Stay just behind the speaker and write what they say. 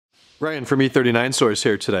Ryan from E39 Source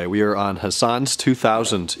here today. We are on Hassan's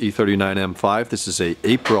 2000 E39 M5. This is a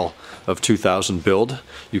April of 2000 build.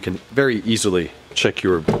 You can very easily check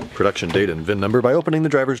your production date and VIN number by opening the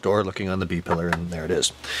driver's door, looking on the B pillar, and there it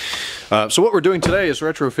is. So what we're doing today is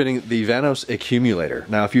retrofitting the VANOS Accumulator.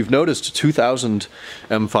 Now, if you've noticed, 2000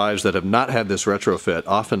 M5s that have not had this retrofit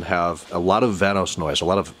often have a lot of VANOS noise, a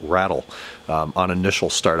lot of rattle on initial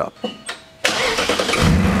startup.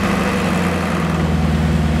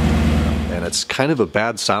 It's kind of a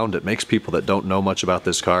bad sound. It makes people that don't know much about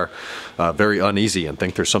this car very uneasy and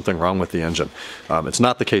think there's something wrong with the engine. It's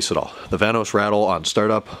not the case at all. The VANOS rattle on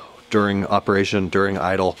startup, during operation, during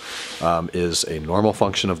idle, is a normal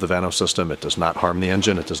function of the VANOS system. It does not harm the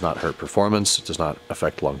engine, it does not hurt performance, it does not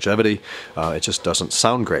affect longevity, it just doesn't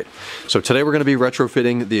sound great. So today we're going to be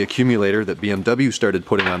retrofitting the accumulator that BMW started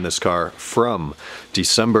putting on this car from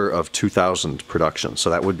December of 2000 production. So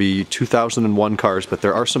that would be 2001 cars, but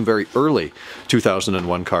there are some very early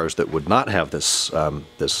 2001 cars that would not have this,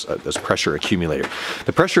 this pressure accumulator.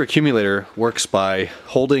 The pressure accumulator works by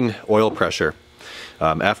holding oil pressure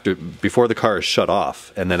before the car is shut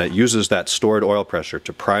off, and then it uses that stored oil pressure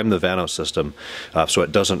to prime the VANOS system so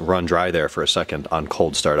it doesn't run dry there for a second on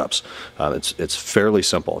cold startups. It's fairly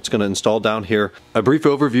simple. It's going to install down here. A brief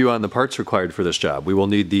overview on the parts required for this job. We will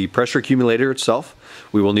need the pressure accumulator itself.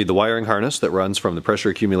 We will need the wiring harness that runs from the pressure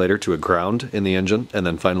accumulator to a ground in the engine, and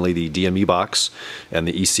then finally the DME box and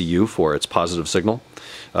the ECU for its positive signal.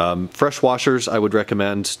 Fresh washers I would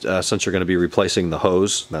recommend, since you're going to be replacing the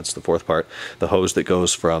hose, that's the fourth part, the hose that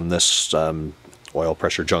goes from this oil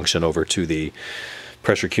pressure junction over to the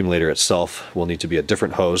pressure accumulator itself will need to be a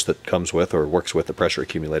different hose that comes with or works with the pressure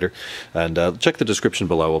accumulator. And check the description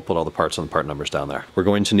below. We'll put all the parts and the part numbers down there. We're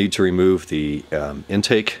going to need to remove the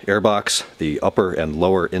intake airbox, the upper and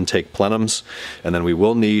lower intake plenums, and then we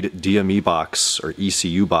will need DME box or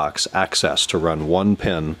ECU box access to run one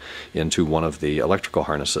pin into one of the electrical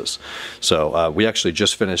harnesses. So we actually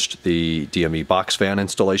just finished the DME box fan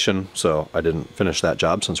installation, so I didn't finish that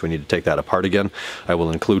job since we need to take that apart again. I will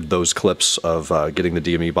include those clips of getting the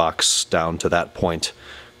DME box down to that point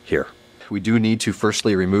here. We do need to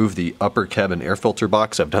firstly remove the upper cabin air filter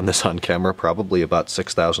box. I've done this on camera probably about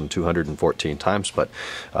 6,214 times, but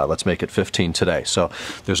let's make it 15 today. So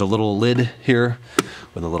there's a little lid here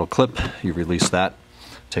with a little clip. You release that,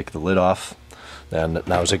 take the lid off, and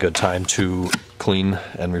now's a good time to clean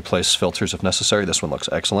and replace filters if necessary. This one looks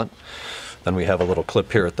excellent. Then we have a little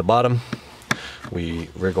clip here at the bottom. We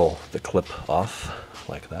wriggle the clip off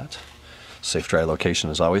like that. Safe dry location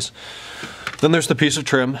as always. Then there's the piece of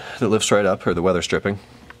trim that lifts right up, or the weather stripping.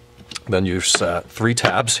 Then there's three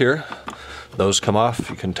tabs here. Those come off.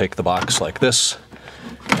 You can take the box like this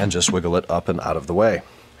and just wiggle it up and out of the way.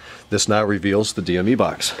 This now reveals the DME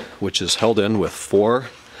box, which is held in with 4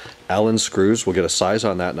 Allen screws. We'll get a size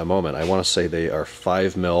on that in a moment. I want to say they are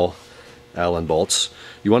 5mm Allen bolts.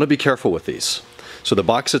 You want to be careful with these. So the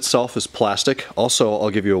box itself is plastic. Also,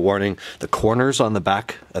 I'll give you a warning, the corners on the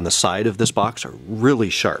back and the side of this box are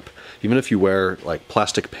really sharp. Even if you wear like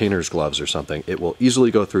plastic painter's gloves or something, it will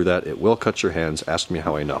easily go through that. It will cut your hands. Ask me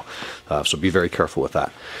how I know. So be very careful with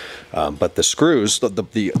that. But the screws,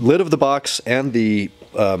 the lid of the box and the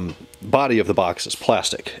body of the box is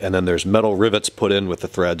plastic, and then there's metal rivets put in with the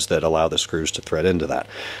threads that allow the screws to thread into that.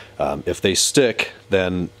 If they stick,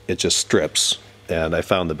 then it just strips. And I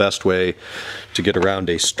found the best way to get around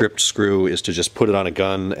a stripped screw is to just put it on a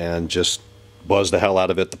gun and just buzz the hell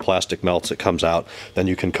out of it. The plastic melts, it comes out. Then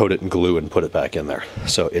you can coat it in glue and put it back in there.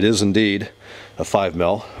 So it is indeed a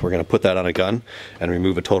 5mm. We're going to put that on a gun and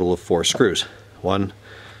remove a total of 4 screws. 1,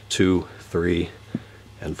 2, 3,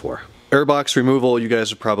 and 4. Airbox removal, you guys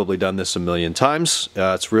have probably done this a million times.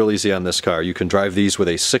 It's real easy on this car. You can drive these with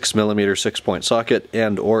a 6mm 6-point socket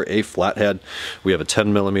and or a flathead. We have a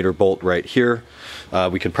 10mm bolt right here.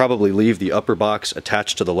 We can probably leave the upper box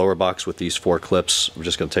attached to the lower box with these 4 clips. We're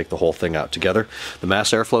just going to take the whole thing out together. The mass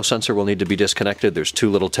airflow sensor will need to be disconnected. There's 2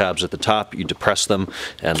 little tabs at the top. You depress them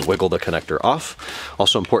and wiggle the connector off.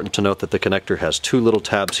 Also important to note that the connector has 2 little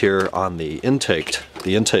tabs here on the intake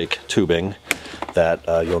tubing that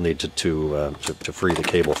you'll need to free the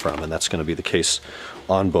cable from, and that's going to be the case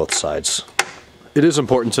on both sides. It is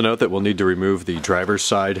important to note that we'll need to remove the driver's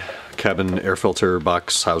side cabin air filter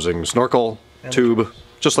box housing snorkel tube,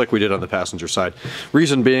 just like we did on the passenger side.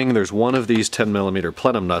 Reason being, there's one of these 10mm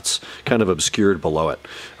plenum nuts kind of obscured below it.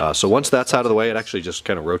 So once that's out of the way, it actually just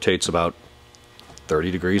kind of rotates about 30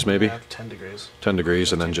 degrees maybe? Yeah, 10 degrees. 10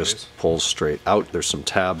 degrees, and then just pulls straight out. There's some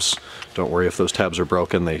tabs. Don't worry if those tabs are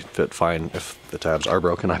broken. They fit fine if the tabs are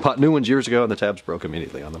broken. I bought new ones years ago and the tabs broke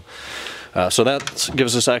immediately on them. So that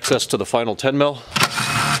gives us access to the final 10mm.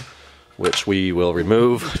 which we will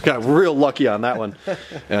remove. Got real lucky on that one.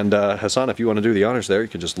 And Hassan, if you want to do the honors there, you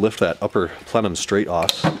can just lift that upper plenum straight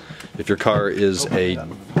off. If your car is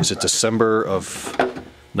is it December of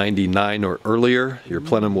 99 or earlier, your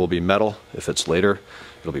plenum will be metal. If it's later,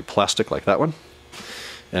 it'll be plastic like that one.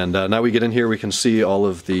 And now we get in here, we can see all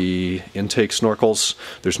of the intake snorkels.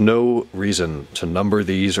 There's no reason to number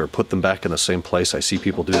these or put them back in the same place. I see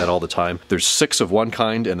people do that all the time. There's 6 of one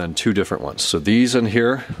kind and then 2 different ones. So these in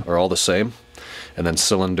here are all the same. And then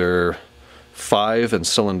cylinder 5 and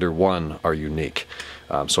cylinder 1 are unique.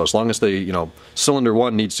 So as long as they, you know, cylinder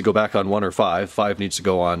 1 needs to go back on 1 or 5, 5 needs to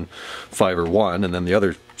go on 5 or 1, and then the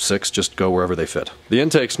other 6 just go wherever they fit. The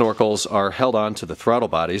intake snorkels are held on to the throttle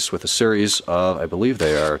bodies with a series of, I believe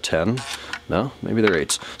they are 10, no, maybe they're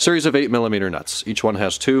 8s. Series of 8mm nuts. Each one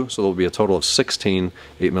has 2, so there'll be a total of 16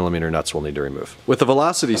 8mm nuts we'll need to remove. With the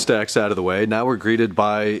velocity stacks out of the way, now we're greeted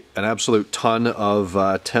by an absolute ton of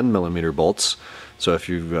 10mm bolts. So if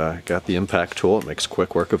you've got the impact tool, it makes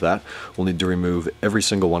quick work of that. We'll need to remove every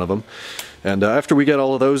single one of them. And after we get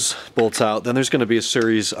all of those bolts out, then there's going to be a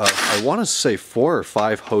series of, I want to say 4 or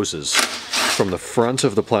 5 hoses from the front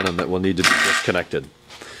of the plenum that will need to be disconnected.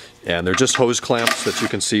 And they're just hose clamps that you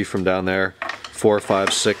can see from down there. 4, 5,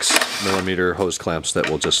 6mm hose clamps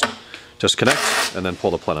that will just disconnect and then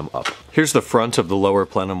pull the plenum up. Here's the front of the lower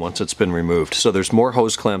plenum once it's been removed. So there's more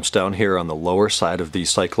hose clamps down here on the lower side of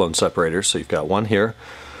these cyclone separators. So you've got one here.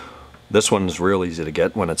 This one is real easy to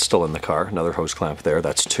get when it's still in the car. Another hose clamp there,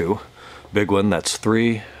 that's 2. Big one, that's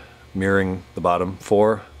 3, mirroring the bottom,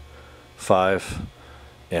 4, 5,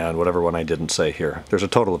 and whatever one I didn't say here. There's a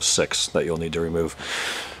total of 6 that you'll need to remove.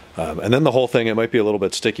 And then the whole thing, it might be a little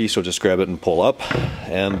bit sticky, so just grab it and pull up,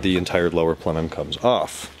 and the entire lower plenum comes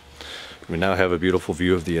off. We now have a beautiful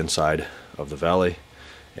view of the inside of the valley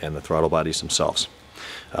and the throttle bodies themselves.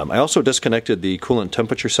 I also disconnected the coolant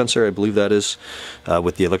temperature sensor, I believe that is,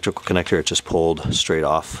 with the electrical connector. It just pulled straight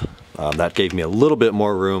off. That gave me a little bit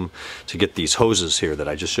more room to get these hoses here that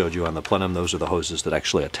I just showed you on the plenum. Those are the hoses that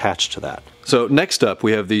actually attach to that. So next up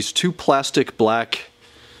we have these 2 plastic black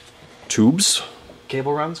tubes.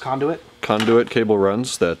 Cable runs, conduit Cable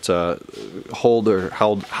runs that hold or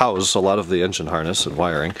house a lot of the engine harness and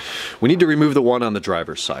wiring. We need to remove the one on the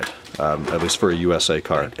driver's side, at least for a USA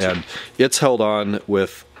car. And it's held on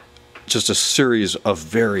with just a series of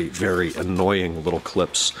very, very annoying little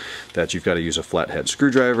clips that you've got to use a flathead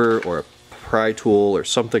screwdriver or a pry tool or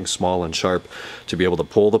something small and sharp to be able to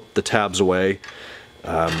pull the tabs away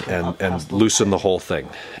and loosen the whole thing.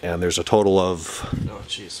 And there's a total of... Oh,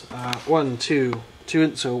 jeez. 1,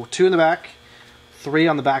 2, so 2 in the back, 3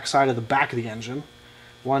 on the back side of the back of the engine.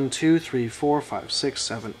 1, 2, 3, 4, 5, 6,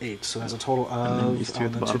 7, 8. So that's a total of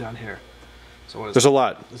 2 down here. So what is There's a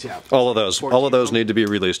lot. Yeah. All of those need to be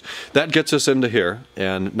released. That gets us into here,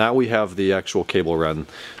 and now we have the actual cable run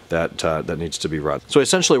that that needs to be run. So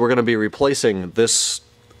essentially, we're going to be replacing this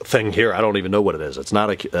thing here. I don't even know what it is. It's not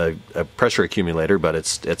a pressure accumulator, but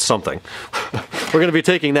it's something. We're going to be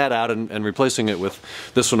taking that out and replacing it with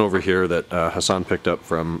this one over here that Hassan picked up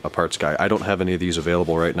from a parts guy. I don't have any of these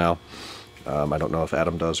available right now. I don't know if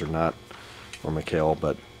Adam does or not, or Mikhail,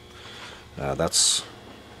 but that's...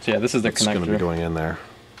 So yeah, this is the connector. going to be going in there.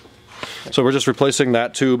 So we're just replacing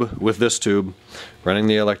that tube with this tube, running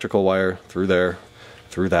the electrical wire through there,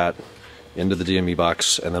 through that, into the DME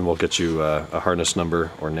box, and then we'll get you a harness number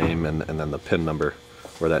or name and then the pin number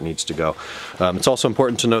where that needs to go. It's also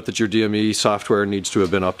important to note that your DME software needs to have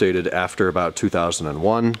been updated after about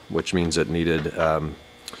 2001, which means it needed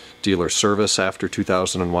dealer service after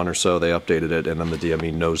 2001 or so. They updated it, and then the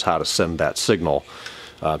DME knows how to send that signal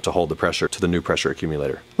to hold the pressure to the new pressure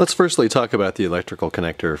accumulator. Let's firstly talk about the electrical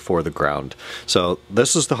connector for the ground. So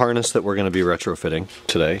this is the harness that we're going to be retrofitting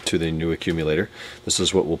today to the new accumulator. This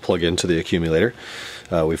is what we'll plug into the accumulator.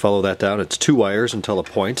 We follow that down. It's 2 wires until a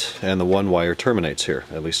point, and the 1 wire terminates here,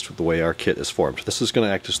 at least the way our kit is formed. This is going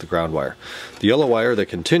to act as the ground wire. The yellow wire that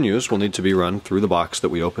continues will need to be run through the box that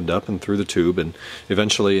we opened up and through the tube and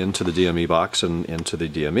eventually into the DME box and into the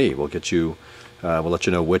DME. We'll get you we'll let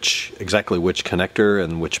you know exactly which connector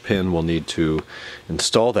and which pin we'll need to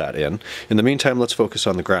install that in. In the meantime, let's focus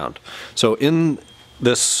on the ground. So in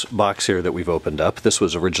this box here that we've opened up, this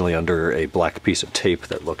was originally under a black piece of tape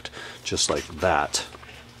that looked just like that.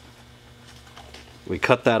 We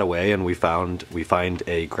cut that away and we find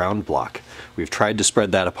a ground block. We've tried to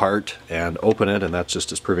spread that apart and open it, and that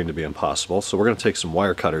just is proving to be impossible. So we're going to take some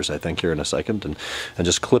wire cutters, I think, here in a second and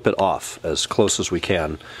just clip it off as close as we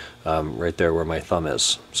can right there where my thumb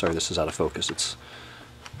is. Sorry, this is out of focus. It's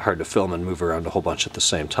hard to film and move around a whole bunch at the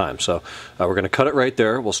same time. So we're going to cut it right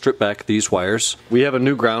there. We'll strip back these wires. We have a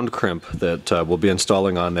new ground crimp that we'll be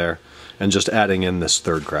installing on there and just adding in this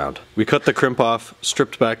third ground. We cut the crimp off,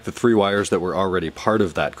 stripped back the 3 wires that were already part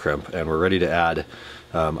of that crimp, and we're ready to add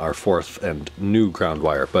our 4th and new ground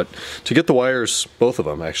wire. But to get the wires, both of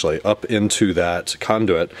them actually, up into that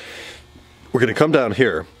conduit, we're going to come down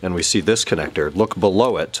here and we see this connector. Look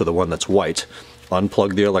below it to the one that's white.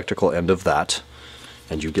 Unplug the electrical end of that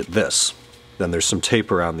and you get this. Then there's some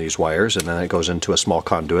tape around these wires, and then it goes into a small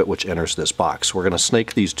conduit which enters this box. We're going to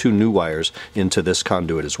snake these 2 new wires into this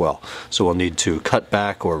conduit as well. So we'll need to cut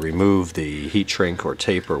back or remove the heat shrink or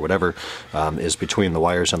tape or whatever is between the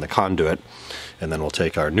wires and the conduit. And then we'll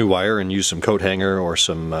take our new wire and use some coat hanger or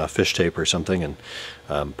some fish tape or something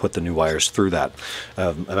and put the new wires through that.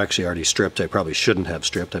 I've actually already stripped. I probably shouldn't have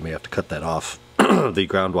stripped. I may have to cut that off. The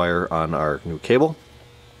ground wire on our new cable.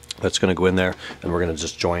 That's going to go in there, and we're going to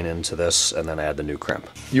just join into this and then add the new crimp.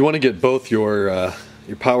 You want to get both your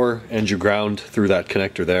power and your ground through that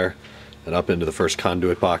connector there and up into the first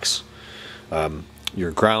conduit box.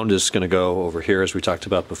 Your ground is going to go over here, as we talked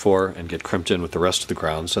about before, and get crimped in with the rest of the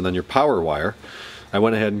grounds. And then your power wire, I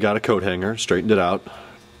went ahead and got a coat hanger, straightened it out,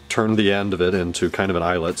 turned the end of it into kind of an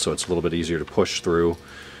eyelet so it's a little bit easier to push through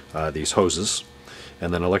these hoses.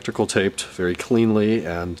 And then electrical taped very cleanly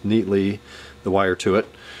and neatly the wire to it.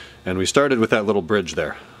 And we started with that little bridge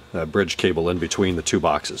there, that bridge cable in between the 2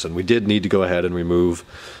 boxes. And we did need to go ahead and remove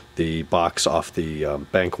the box off the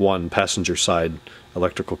bank 1 passenger side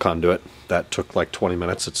electrical conduit. That took like 20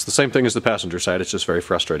 minutes. It's the same thing as the passenger side. It's just very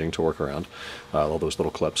frustrating to work around all those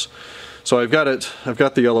little clips. So I've got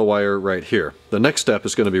the yellow wire right here. The next step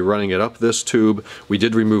is going to be running it up this tube. We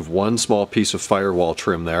did remove 1 small piece of firewall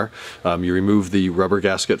trim there. You remove the rubber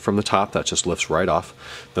gasket from the top. That just lifts right off.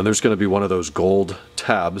 Then there's going to be one of those gold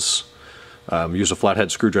tabs. Use a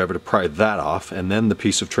flathead screwdriver to pry that off, and then the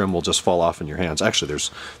piece of trim will just fall off in your hands. Actually,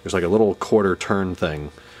 there's like a little quarter turn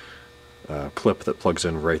thing, clip that plugs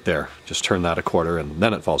in right there. Just turn that a quarter and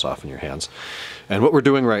then it falls off in your hands. And what we're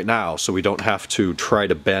doing right now, so we don't have to try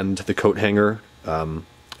to bend the coat hanger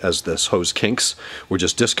as this hose kinks, we're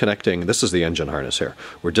just disconnecting, this is the engine harness here,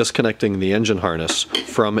 we're disconnecting the engine harness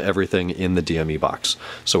from everything in the DME box.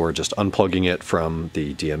 So we're just unplugging it from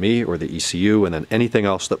the DME or the ECU and then anything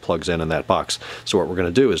else that plugs in that box. So what we're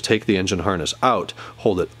going to do is take the engine harness out,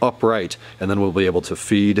 hold it upright, and then we'll be able to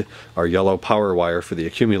feed our yellow power wire for the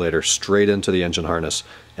accumulator straight into the engine harness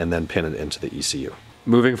and then pin it into the ECU.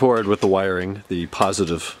 Moving forward with the wiring, the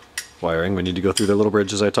positive wiring, we need to go through the little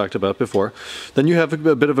bridge as I talked about before. Then you have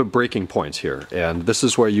a bit of a breaking point here, and this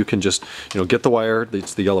is where you can just, get the wire,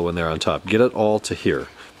 it's the yellow one there on top, get it all to here,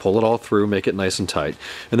 pull it all through, make it nice and tight,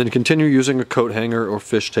 and then continue using a coat hanger or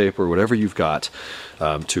fish tape or whatever you've got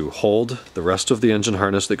to hold the rest of the engine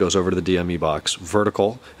harness that goes over to the DME box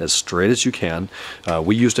vertical, as straight as you can.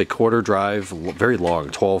 We used a quarter drive, very long,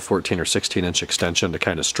 12, 14, or 16 inch extension to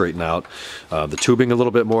kind of straighten out the tubing a little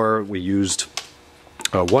bit more. We used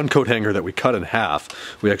 1 coat hanger that we cut in half.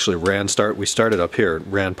 We actually we started up here,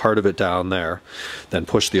 ran part of it down there, then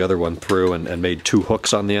pushed the other one through and made 2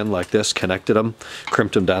 hooks on the end like this, connected them,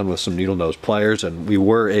 crimped them down with some needle nose pliers, and we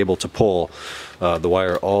were able to pull the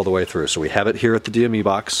wire all the way through. So we have it here at the DME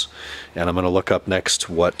box, and I'm going to look up next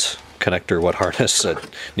what connector, what harness it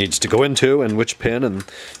needs to go into and which pin, and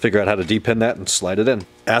figure out how to depin that and slide it in.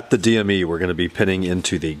 At the DME, we're going to be pinning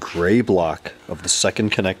into the gray block of the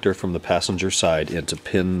second connector from the passenger side into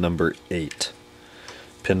pin number 8.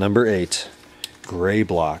 Pin number 8, gray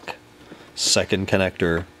block, second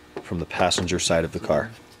connector from the passenger side of the car.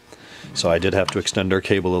 So I did have to extend our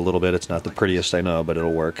cable a little bit. It's not the prettiest, I know, but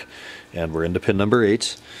it'll work. And we're into pin number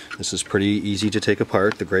 8. This is pretty easy to take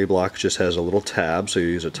apart. The gray block just has a little tab, so you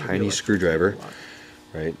use a tiny screwdriver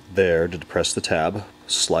right there to depress the tab.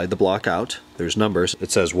 Slide the block out. There's numbers.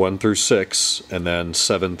 It says 1 through 6 and then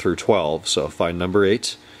 7 through 12. So find number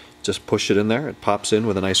 8. Just push it in there. It pops in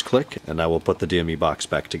with a nice click, and now we'll put the DME box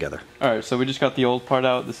back together. Alright, so we just got the old part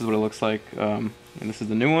out. This is what it looks like, and this is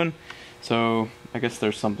the new one. So I guess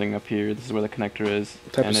there's something up here. This is where the connector is.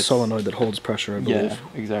 Type of solenoid that holds pressure, I believe. Yeah,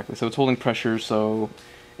 exactly. So it's holding pressure, so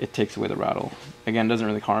it takes away the rattle. Again, it doesn't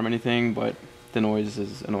really harm anything, but the noise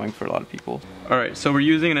is annoying for a lot of people. Alright, so we're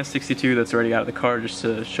using an S62 that's already out of the car just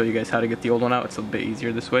to show you guys how to get the old one out. It's a bit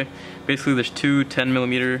easier this way. Basically, there's 2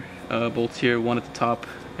 10mm bolts here, one at the top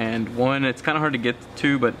and one, it's kind of hard to get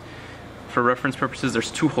to, but for reference purposes,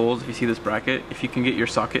 there's 2 holes if you see this bracket. If you can get your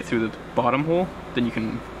socket through the bottom hole, then you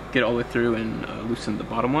can get all the way through and loosen the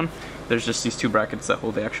bottom one. There's just these 2 brackets that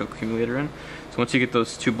hold the actual accumulator in. So once you get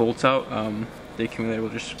those 2 bolts out, the accumulator will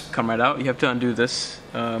just come right out. You have to undo this.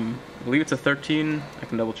 I believe it's a 13. I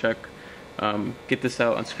can double check. Get this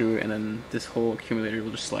out, unscrew it, and then this whole accumulator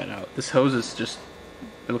will just slide out. This hose is just,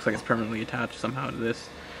 it looks like it's permanently attached somehow to this,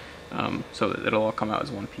 so that it'll all come out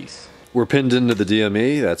as one piece. We're pinned into the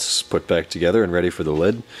DME. That's put back together and ready for the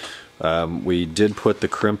lid. We did put the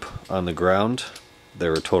crimp on the ground.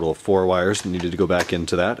 There were a total of 4 wires that needed to go back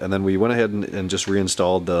into that, and then we went ahead and just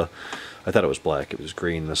reinstalled the, I thought it was black, it was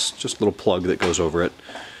green, this just little plug that goes over it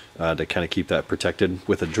to kind of keep that protected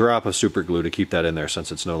with a drop of super glue to keep that in there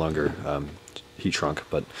since it's no longer heat shrunk.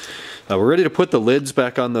 But we're ready to put the lids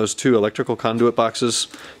back on those 2 electrical conduit boxes.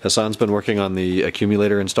 Hassan's been working on the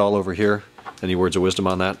accumulator install over here. Any words of wisdom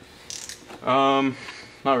on that?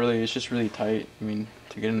 Not really, it's just really tight. I mean,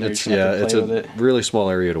 to get in there, It's, you have to play with it. Really small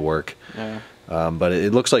area to work. Yeah. But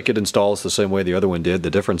it looks like it installs the same way the other one did.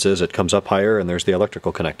 The difference is it comes up higher and there's the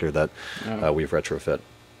electrical connector that we've retrofit.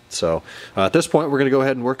 So at this point we're going to go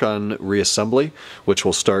ahead and work on reassembly, which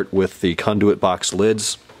will start with the conduit box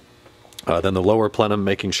lids. Then the lower plenum,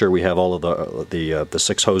 making sure we have all of the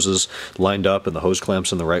 6 hoses lined up and the hose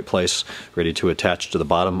clamps in the right place, ready to attach to the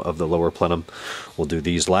bottom of the lower plenum. We'll do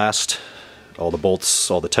these last. All the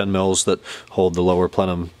bolts, all the 10 mils that hold the lower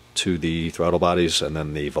plenum to the throttle bodies, and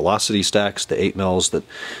then the velocity stacks, the 8 mils that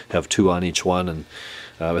have 2 on each one. And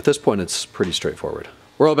at this point it's pretty straightforward.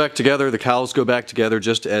 We're all back together. The cowls go back together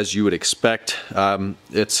just as you would expect.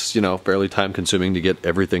 It's, you know, fairly time consuming to get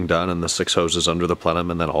everything done, and the 6 hoses under the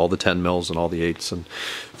plenum, and then all the 10 mils and all the 8s, and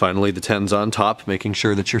finally the 10s on top, making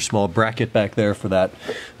sure that your small bracket back there for that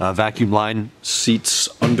vacuum line seats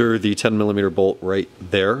under the 10mm bolt right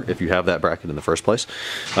there, if you have that bracket in the first place.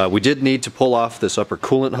 We did need to pull off this upper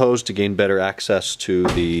coolant hose to gain better access to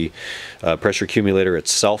the pressure accumulator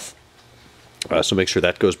itself. So make sure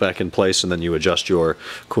that goes back in place, and then you adjust your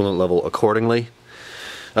coolant level accordingly.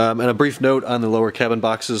 And a brief note on the lower cabin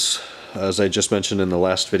boxes. As I just mentioned in the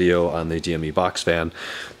last video on the DME box fan,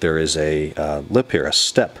 there is a lip here, a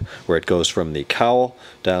step, where it goes from the cowl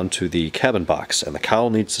down to the cabin box, and the cowl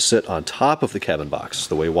needs to sit on top of the cabin box.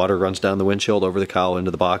 The way water runs down the windshield over the cowl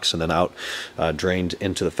into the box and then out drained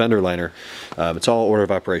into the fender liner. It's all order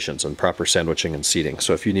of operations and proper sandwiching and seating.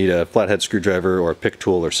 So if you need a flathead screwdriver or a pick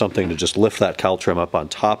tool or something to just lift that cowl trim up on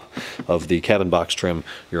top of the cabin box trim,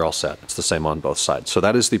 you're all set. It's the same on both sides. So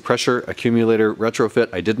that is the pressure accumulator retrofit.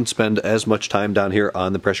 I didn't spend as much time down here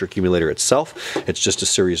on the pressure accumulator itself. It's just a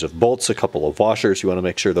series of bolts, a couple of washers. You want to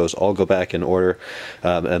make sure those all go back in order,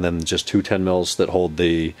 and then just 2 10 mils that hold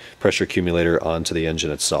the pressure accumulator onto the engine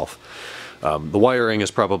itself. The wiring is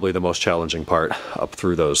probably the most challenging part, up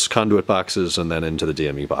through those conduit boxes and then into the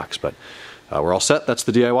DME box. But we're all set. That's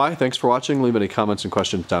the DIY. Thanks for watching. Leave any comments and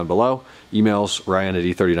questions down below. Emails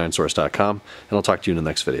ryan@e39source.com, and I'll talk to you in the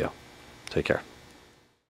next video. Take care.